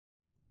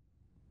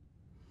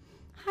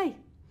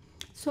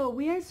So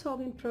we are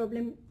solving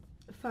problem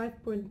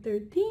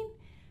 5.13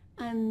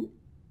 and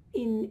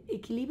in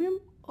equilibrium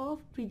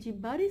of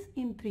rigid bodies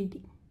in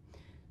 3D.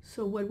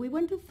 So what we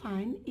want to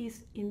find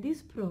is in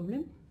this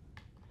problem,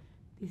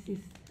 this is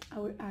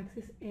our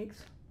axis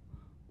X,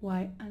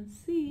 Y, and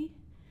Z,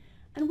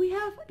 and we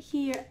have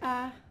here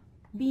a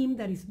beam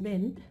that is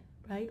bent,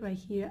 right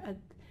here at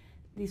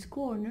this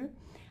corner,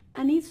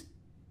 and it's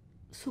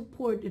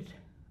supported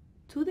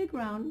to the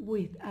ground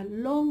with a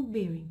long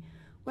bearing.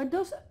 What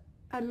does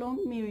a long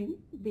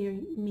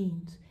bearing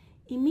means?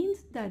 It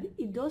means that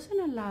it doesn't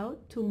allow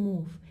to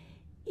move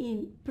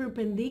in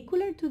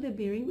perpendicular to the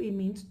bearing. It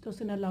means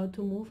doesn't allow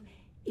to move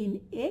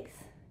in X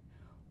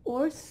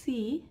or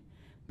Z,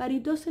 but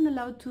it doesn't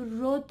allow to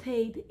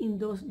rotate in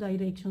those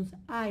directions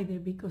either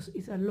because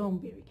it's a long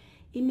bearing.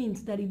 It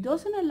means that it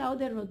doesn't allow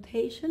the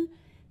rotation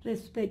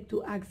respect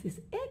to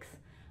axis X,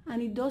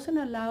 and it doesn't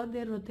allow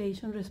the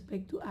rotation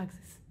respect to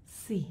axis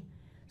Z.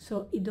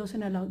 So it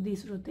doesn't allow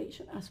this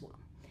rotation as well.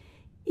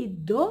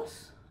 It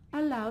does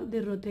allow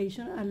the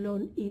rotation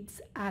along its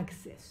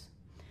axis.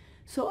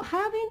 So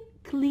having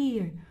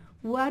clear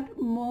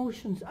what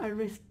motions are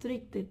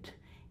restricted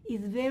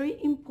is very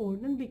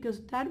important because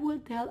that will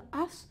tell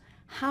us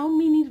how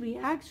many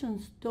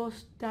reactions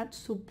does that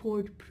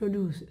support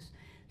produces.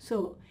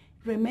 So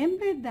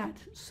remember that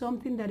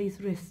something that is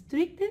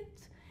restricted,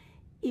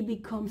 it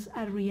becomes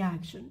a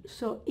reaction.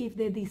 So if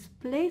the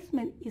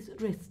displacement is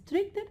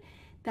restricted,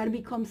 that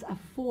becomes a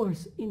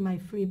force in my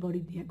free body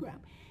diagram.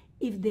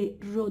 If the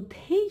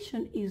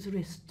rotation is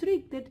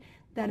restricted,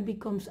 that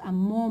becomes a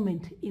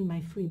moment in my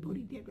free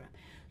body diagram.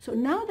 So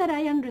now that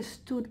I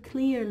understood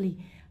clearly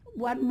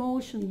what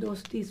motion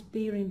does this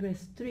bearing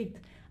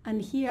restrict,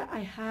 and here I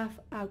have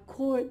a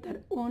cord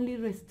that only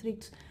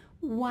restricts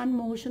one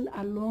motion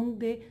along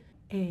the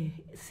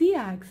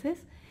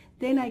Z-axis,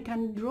 then I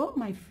can draw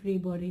my free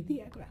body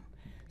diagram.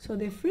 So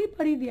the free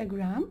body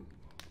diagram,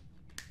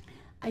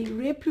 I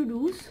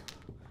reproduce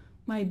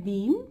my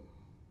beam,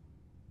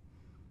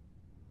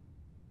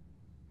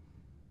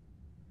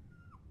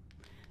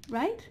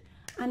 right?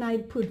 And I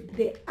put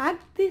the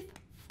active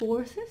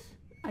forces.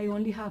 I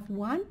only have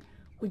one,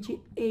 which is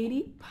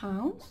 80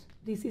 pounds.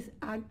 This is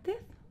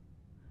active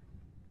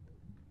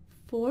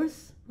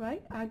force,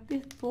 right?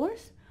 Active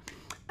force.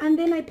 And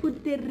then I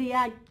put the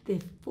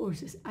reactive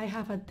forces. I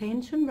have a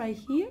tension right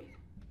here,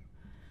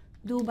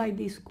 due by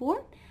this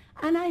cord.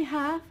 And I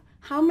have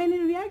how many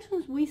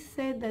reactions? We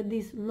said that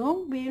this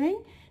long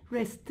bearing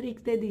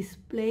restricts the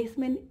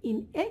displacement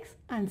in X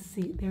and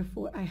Z.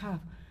 Therefore, I have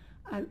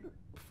a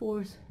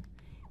force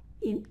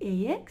in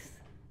AX.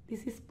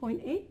 This is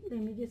point A. Let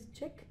me just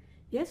check.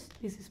 Yes,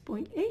 this is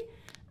point A.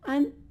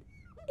 And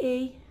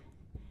AC.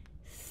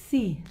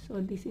 So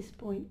this is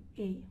point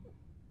A.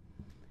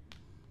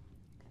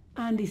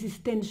 And this is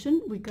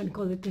tension. We can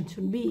call it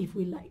tension B if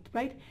we like,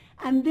 right?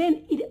 And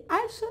then it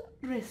also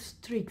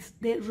restricts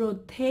the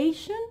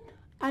rotation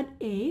at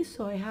A.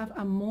 So I have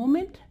a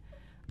moment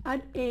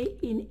at A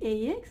in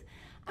AX.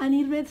 And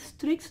it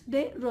restricts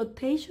the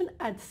rotation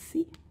at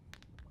C.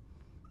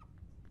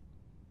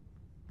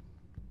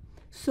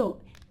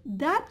 So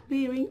that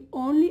bearing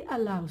only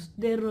allows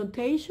the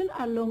rotation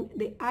along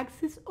the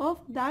axis of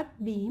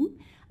that beam,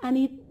 and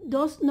it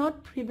does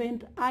not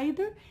prevent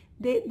either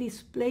the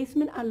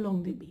displacement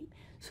along the beam.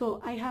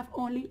 So I have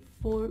only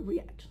 4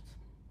 reactions.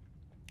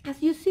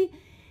 As you see,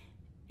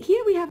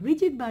 here we have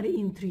rigid body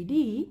in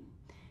 3D,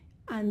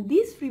 and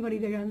this free body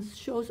diagram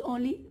shows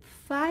only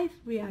 5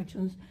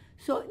 reactions.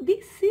 So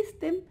this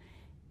system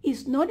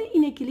is not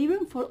in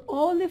equilibrium for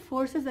all the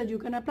forces that you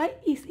can apply.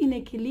 It's in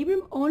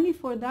equilibrium only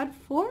for that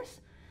force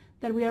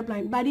that we are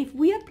applying. But if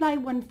we apply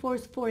one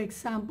force, for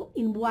example,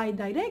 in Y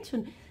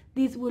direction,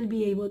 this will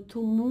be able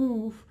to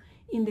move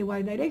in the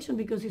Y direction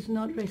because it's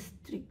not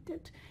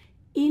restricted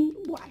in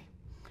Y.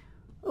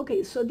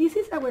 Okay, so this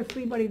is our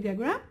free body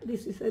diagram.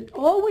 This is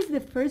always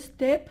the first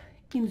step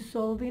in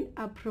solving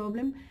a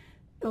problem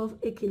of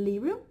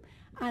equilibrium.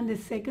 And the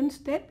second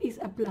step is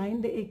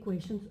applying the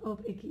equations of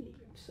equilibrium.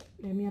 So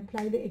let me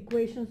apply the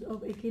equations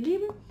of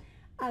equilibrium.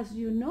 As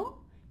you know,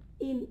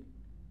 in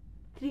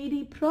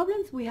 3D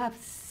problems, we have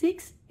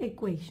 6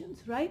 equations,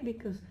 right?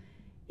 Because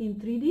in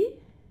 3D,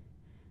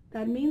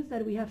 that means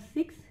that we have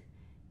 6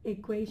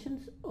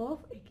 equations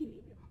of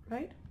equilibrium,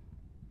 right?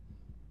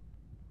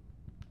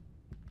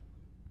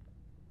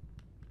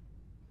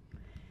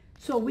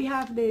 So we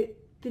have the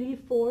 3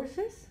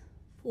 forces,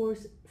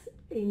 force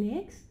in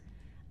X,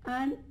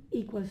 and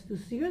equals to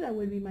 0. That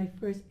will be my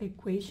first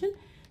equation.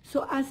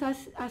 So as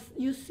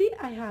you see,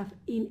 I have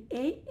in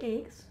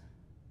AX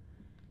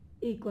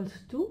equals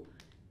 2.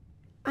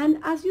 And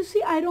as you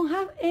see, I don't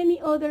have any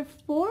other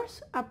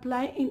force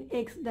applied in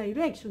X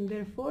direction.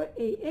 Therefore,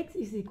 AX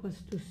is equals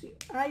to 0.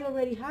 I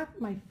already have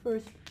my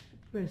first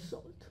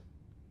result.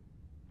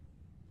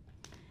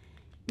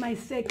 My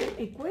second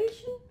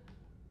equation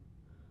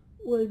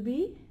will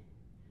be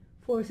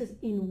forces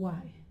in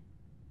Y.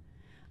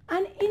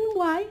 And in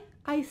Y,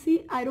 I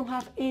see I don't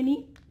have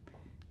any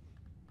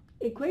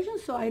equation,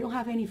 so I don't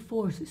have any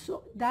forces.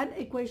 So that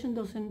equation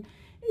doesn't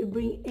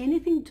bring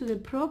anything to the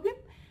problem.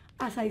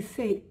 As I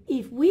said,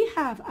 if we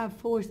have a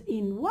force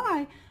in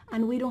y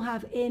and we don't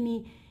have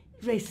any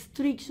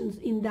restrictions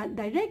in that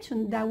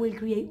direction, that will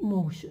create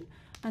motion.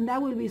 And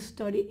that will be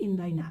studied in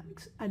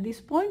dynamics. At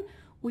this point,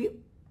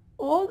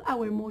 all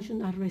our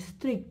motions are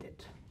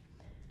restricted.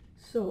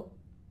 So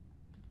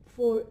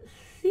for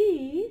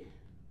C,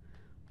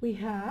 we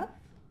have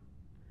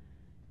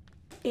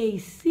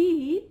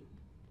AC,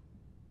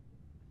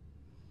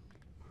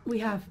 we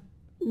have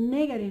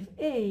negative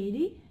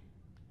 80,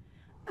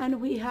 and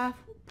we have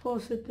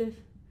positive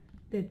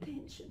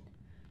detention.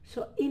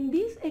 So in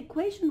this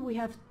equation, we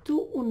have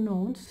two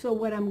unknowns. So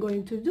what I'm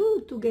going to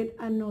do to get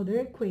another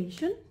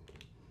equation,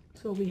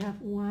 so we have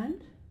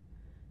 1,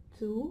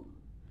 2,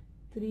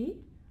 3.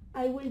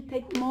 I will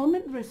take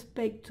moment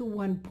respect to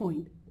one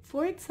point.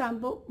 For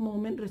example,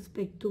 moment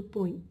respect to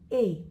point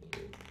A.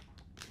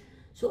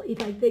 So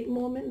if I take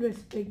moment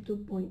respect to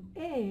point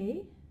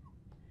A,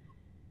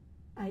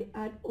 I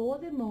add all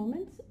the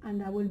moments,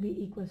 and that will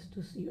be equals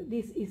to 0.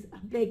 This is a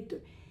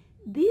vector.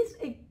 This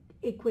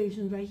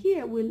equation right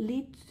here will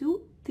lead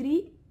to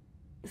 3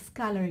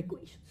 scalar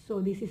equations.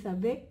 So this is a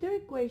vector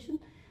equation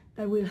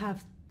that will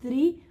have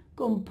 3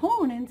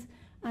 components,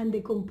 and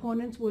the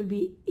components will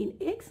be in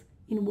X,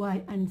 in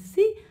Y, and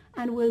Z,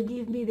 and will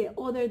give me the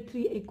other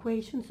 3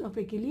 equations of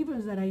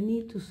equilibriums that I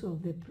need to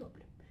solve the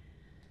problem.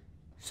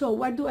 So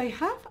what do I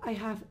have? I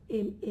have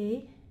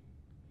MA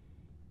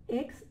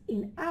X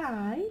in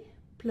I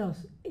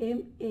plus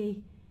MA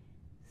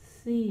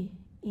C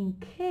in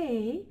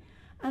K,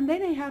 and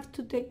then I have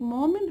to take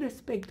moment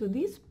respect to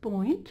this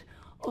point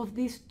of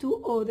these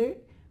 2 other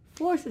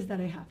forces that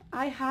I have.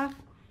 I have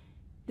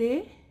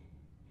the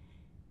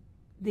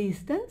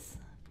distance,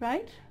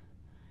 right?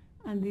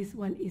 And this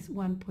one is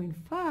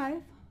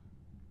 1.5,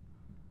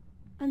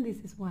 and this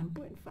is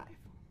 1.5.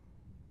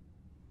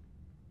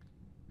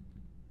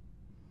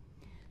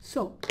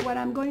 So what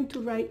I'm going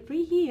to write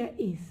right here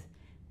is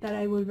that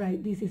I will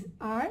write this is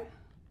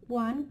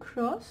R1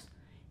 cross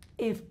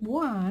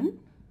F1,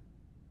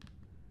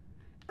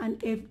 and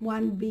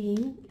F1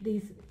 being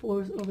this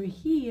force over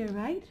here,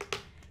 right?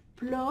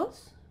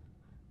 Plus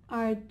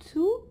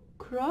R2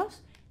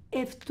 cross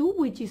F2,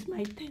 which is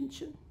my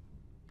tension.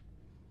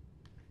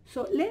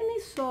 So let me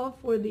solve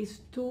for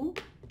these 2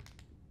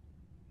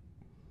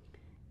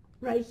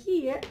 right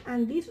here,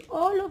 and this,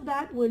 all of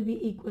that will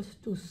be equals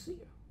to 0.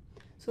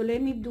 So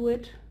let me do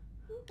it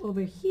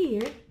over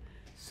here.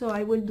 So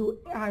I will do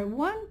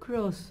R1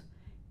 cross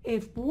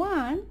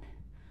F1.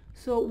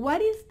 So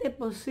what is the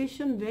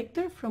position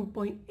vector from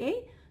point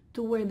A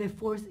to where the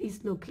force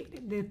is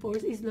located? The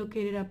force is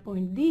located at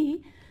point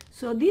D.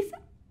 So this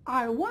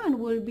R1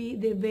 will be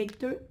the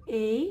vector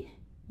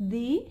AD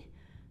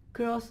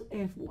cross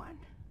F1.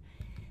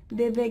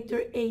 The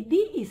vector AD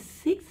is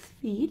 6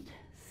 feet,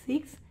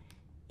 6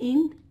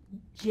 in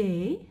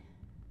J,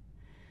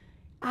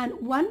 and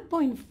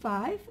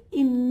 1.5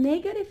 in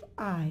negative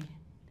I,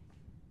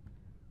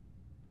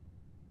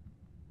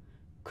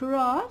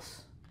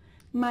 cross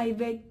my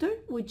vector,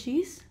 which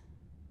is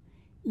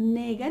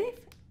negative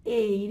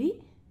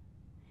 80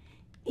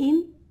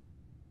 in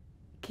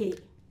K.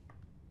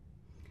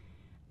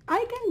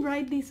 I can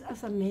write this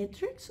as a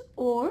matrix,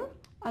 or,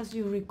 as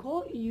you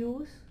recall,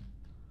 use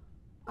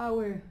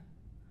our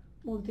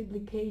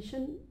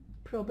multiplication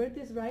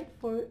properties, right,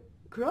 for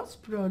cross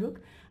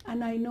product,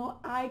 and I know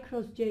I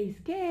cross J is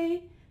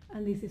K,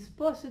 and this is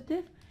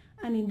positive,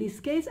 and in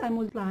this case I'm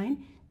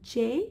multiplying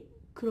J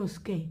cross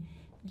K.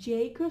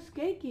 J cross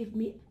K give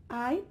me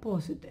I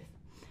positive.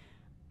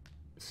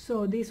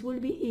 So this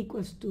will be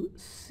equals to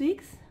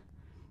 6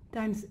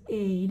 times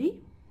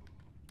 80.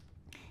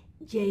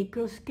 J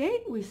cross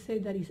K, we say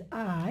that is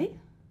I,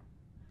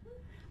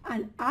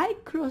 and I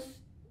cross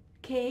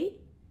K,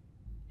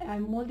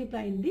 I'm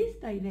multiplying this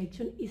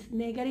direction, is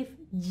negative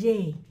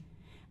J.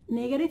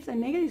 Negative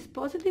and negative is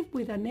positive.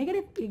 With a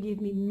negative, it gives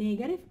me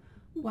negative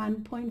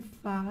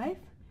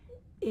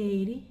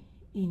 1.580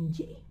 in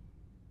J.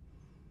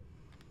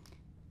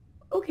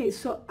 Okay,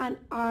 so an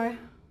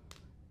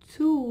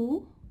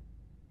R2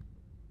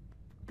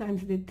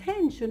 times the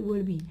tension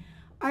will be,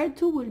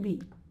 R2 will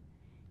be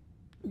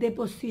the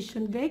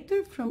position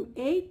vector from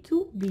A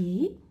to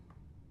B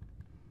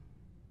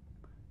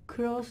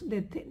cross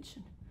the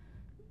tension.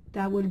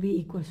 That will be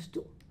equals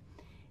to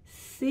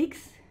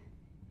 6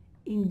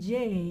 in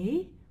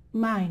J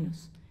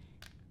minus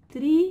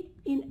 3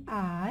 in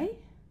I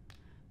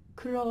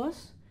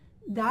cross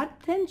that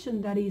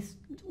tension that is,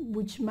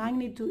 which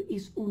magnitude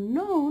is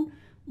unknown,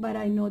 but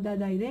I know that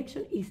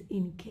direction is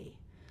in K.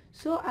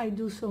 So I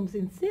do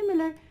something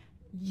similar.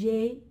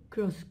 J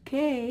cross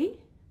K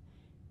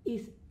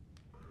is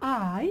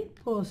I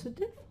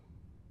positive.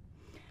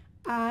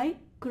 I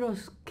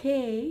cross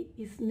K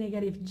is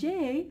negative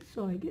J,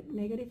 so I get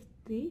negative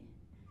 3.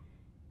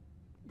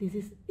 This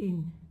is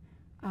in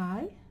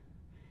I,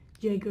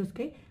 J cross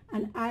K,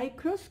 and I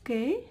cross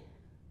K,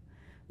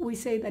 we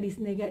say that is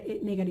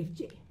negative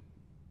J.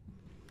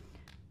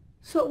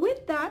 So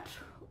with that,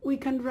 we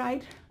can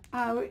write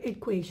our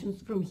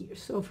equations from here.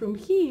 So from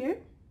here,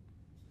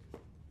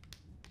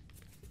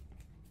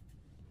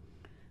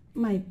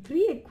 my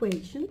 3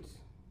 equations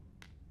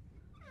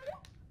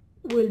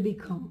will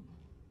become,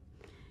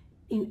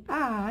 in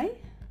I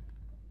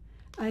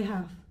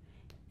have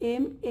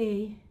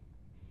MAX,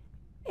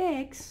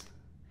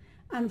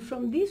 and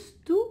from these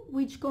 2,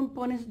 which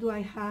components do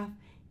I have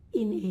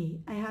in A?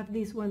 I have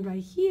this one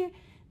right here.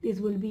 This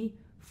will be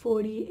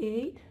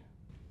 48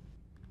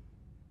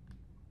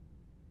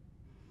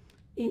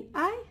 in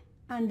I,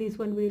 and this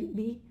one will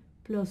be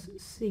plus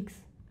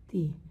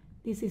 6t.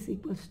 This is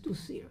equals to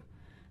 0.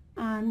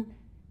 And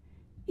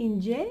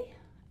in J,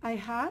 I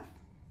have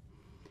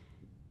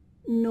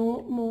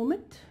no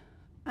moment,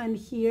 and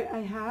here I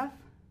have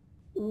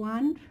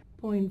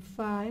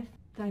 1.5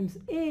 times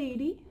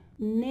 80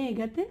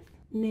 negative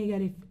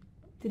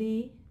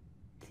 3t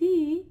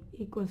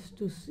equals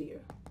to 0.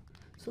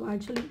 So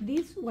actually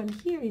this one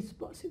here is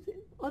positive.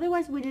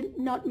 Otherwise we did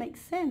not make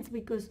sense,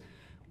 because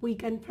we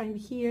can find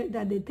here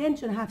that the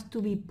tension has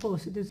to be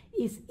positive.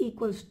 Is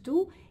equals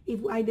to,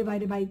 if I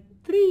divide it by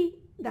 3,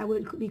 that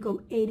will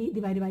become 80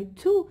 divided by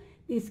 2.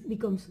 This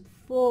becomes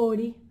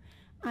 40,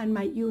 and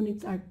my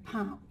units are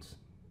pounds.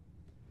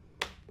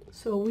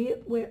 So we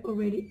were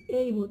already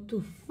able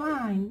to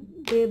find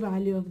the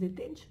value of the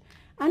tension.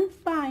 And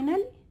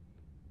finally,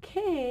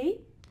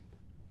 K,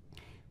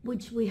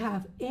 which we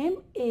have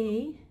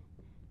MAC,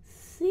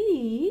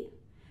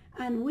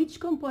 and which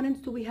components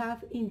do we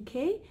have in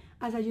K?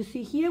 As you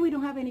see here, we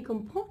don't have any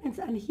components,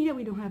 and here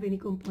we don't have any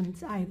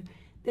components either.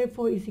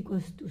 Therefore, it's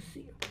equals to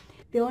 0.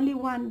 The only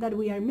one that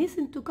we are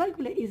missing to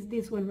calculate is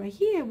this one right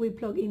here. We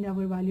plug in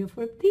our value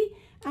for t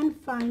and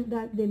find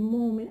that the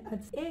moment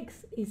at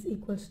x is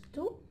equals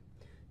to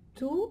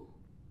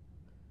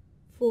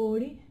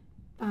 240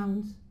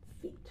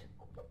 pounds-feet.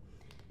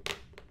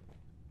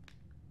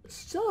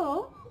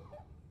 So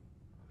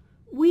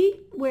we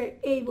were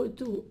able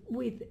to,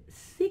 with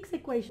 6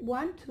 equations,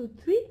 1, 2,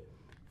 3,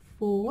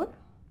 4,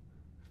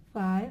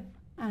 5,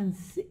 and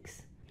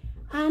 6.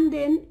 And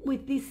then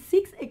with these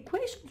 6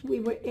 equations, we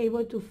were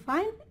able to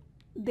find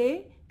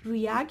the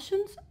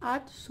reactions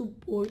at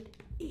support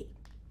A.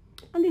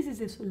 And this is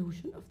the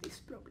solution of this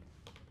problem.